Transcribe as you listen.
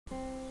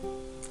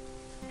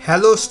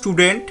Hello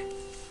student,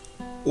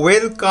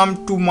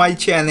 welcome to my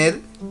channel.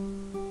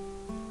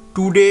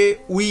 Today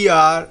we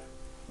are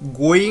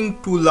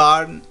going to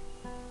learn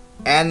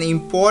an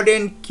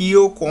important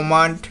Creo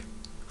command,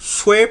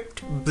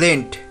 Swept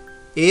Blend,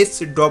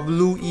 SWEPT,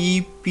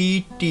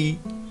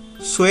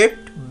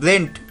 Swept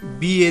Blend,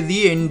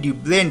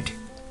 BLEND, blend.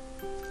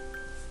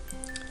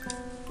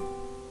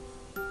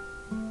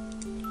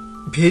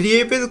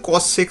 Variable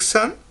cross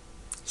section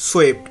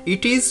swept.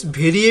 It is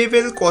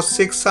variable cross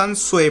section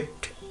swept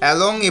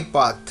along a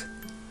path.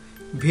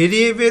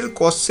 Variable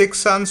cross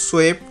section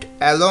swept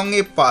along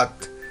a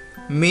path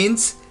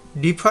means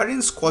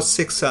difference cross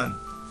section.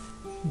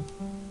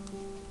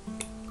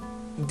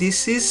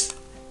 This is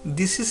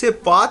a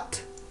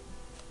path.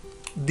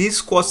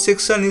 This cross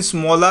section is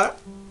smaller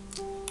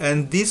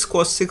and this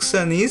cross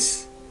section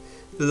is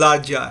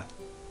larger.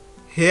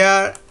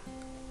 Here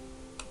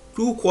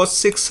two cross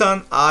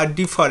sections are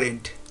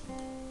different.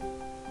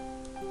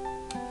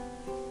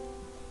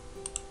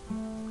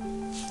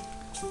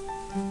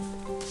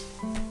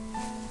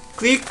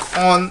 Click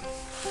on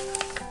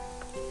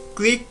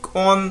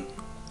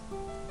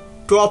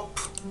top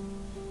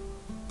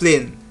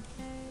plane.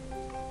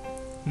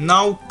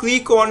 Now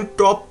click on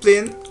top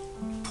plane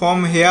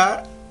from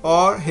here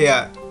or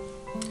here.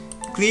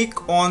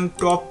 Click on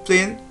top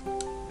plane.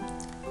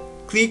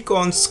 Click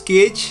on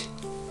sketch.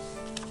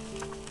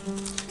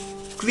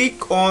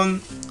 Click on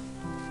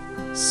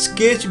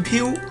sketch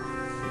view.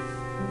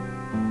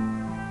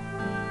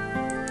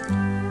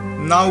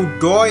 Now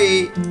draw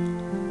a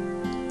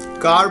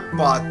curve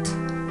path.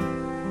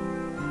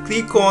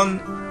 Click on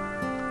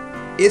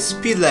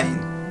SP line.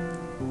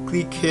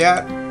 Click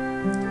here.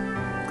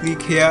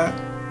 Click here.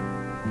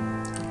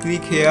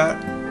 Click here.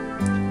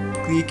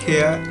 Click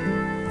here.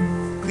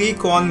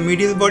 Click on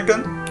middle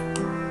button.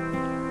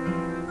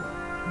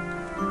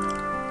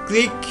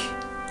 Click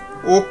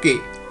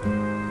OK.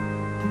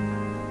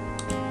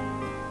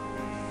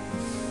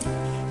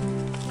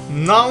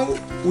 Now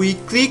we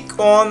click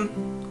on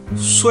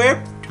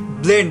Swept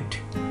Blend,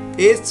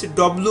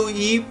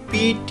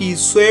 SWEPT,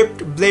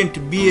 Swept Blend,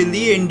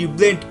 BLEND,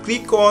 blend.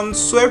 Click on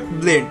Swept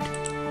Blend.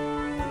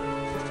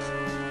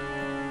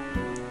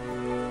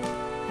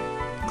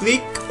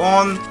 Click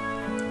on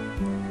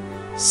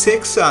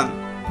section.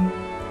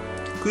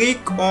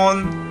 Click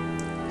on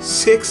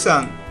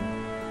section.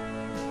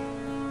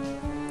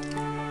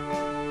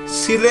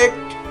 Select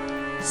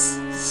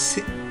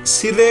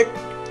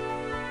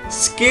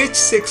sketch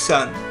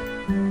section.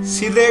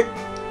 Select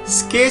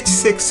sketch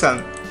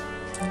section.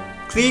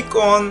 Click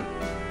on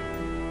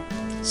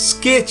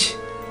sketch.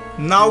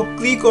 Now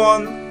click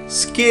on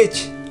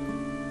sketch.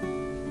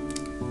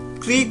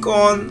 Click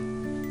on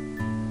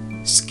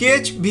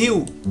sketch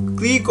view.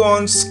 Click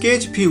on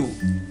sketch view.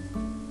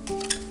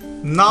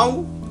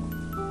 Now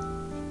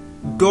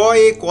draw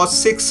a cross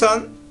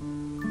section.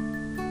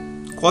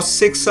 Cross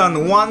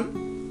section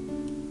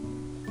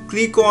 1.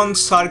 Click on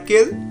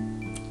circle.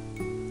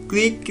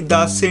 Click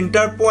the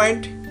center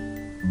point.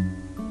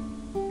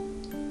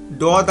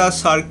 Draw the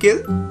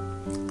circle.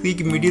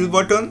 Click middle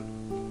button.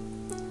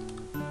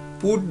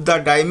 Put the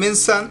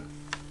dimension.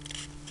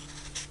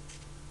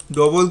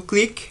 Double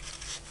click.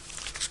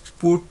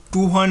 Put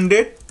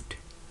 200.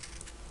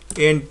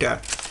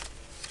 Enter.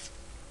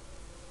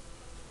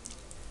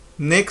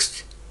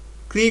 Next,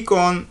 click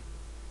on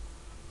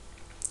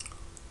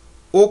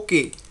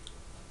OK.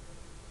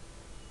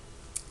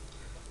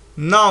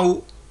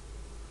 Now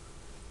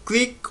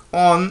click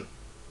on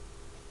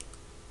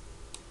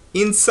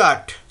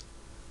insert.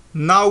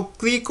 Now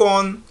click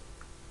on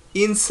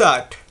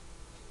insert.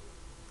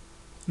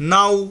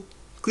 Now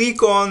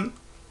click on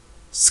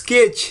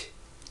sketch.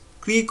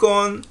 Click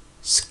on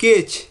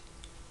sketch.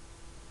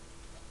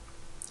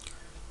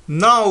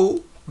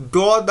 Now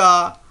draw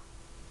the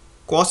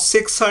cross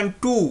section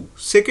 2,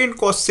 second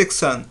cross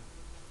section,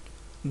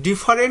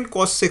 different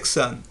cross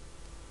section.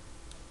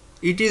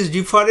 It is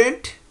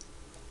different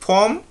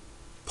from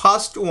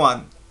first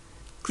one.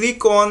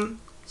 Click on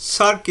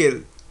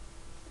circle.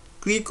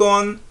 Click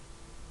on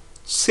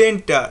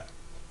center.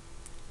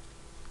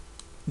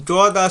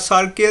 Draw the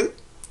circle.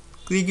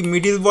 Click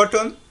middle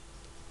button.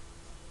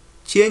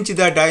 Change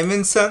the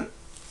dimension.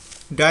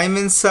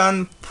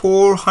 Dimension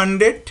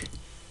 400.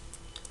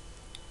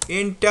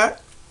 Enter.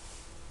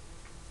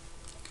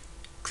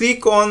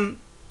 Click on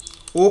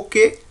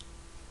OK.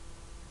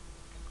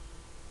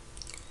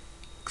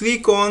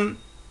 Click on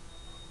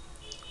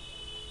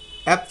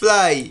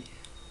apply.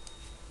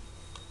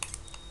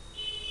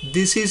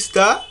 This is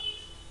the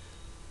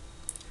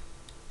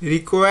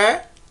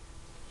required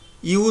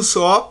use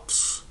of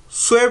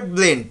Swept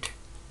Blend.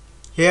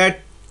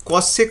 Here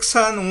cross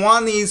section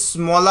 1 is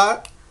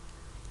smaller,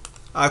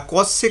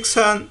 cross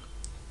section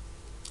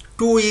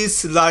 2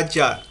 is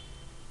larger.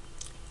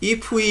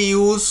 If we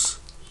use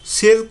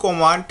cell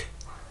command,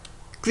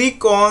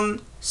 click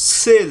on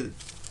cell.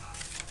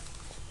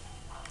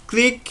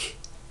 Click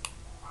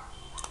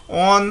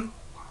on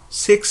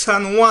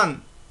section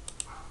 1.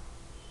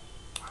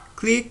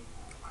 Click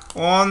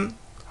on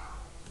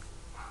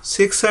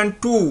section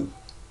 2.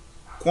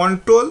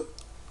 control,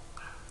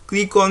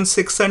 click on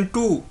section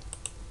 2.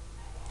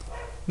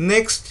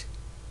 Next,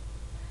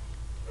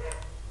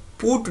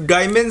 put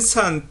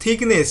dimension,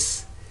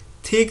 thickness,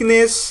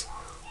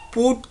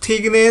 put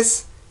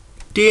thickness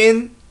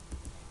 10,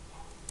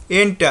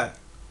 enter.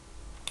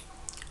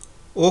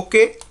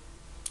 OK,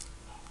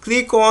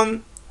 click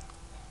on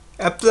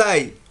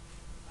apply.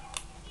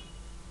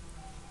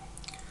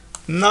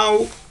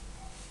 Now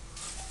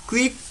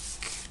click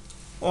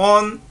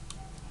on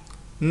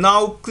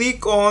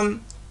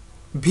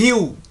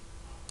view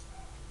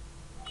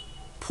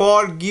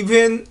for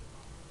given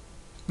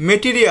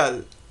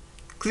material.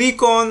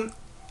 Click on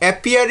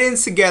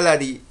appearance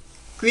gallery.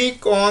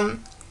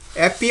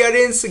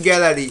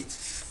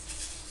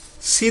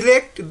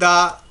 Select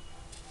the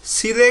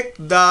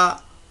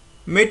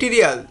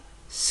material.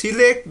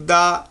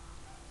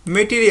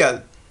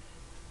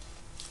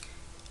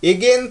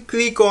 Again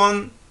click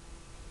on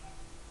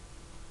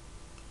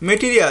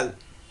material.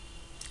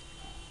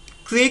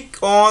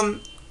 Click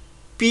on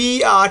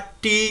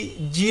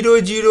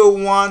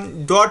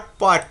PRT001 dot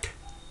part.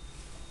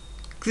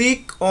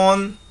 Click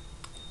on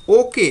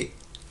OK.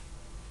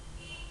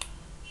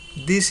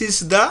 This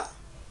is the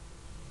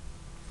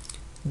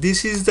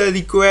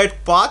required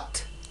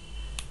path.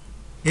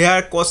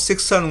 Here cross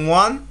section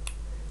 1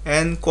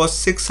 and cross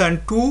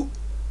section 2.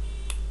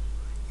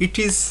 It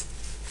is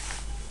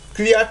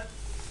clear,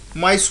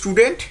 my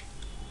student?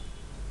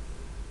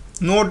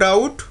 No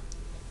doubt.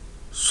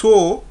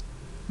 So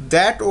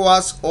that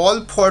was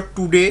all for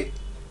today.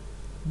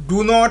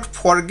 Do not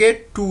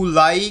forget to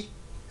like,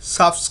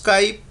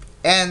 subscribe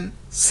and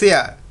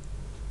share.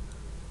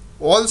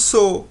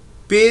 Also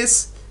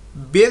press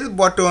bell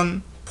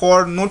button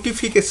for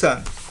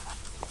notification.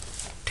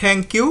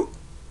 Thank you.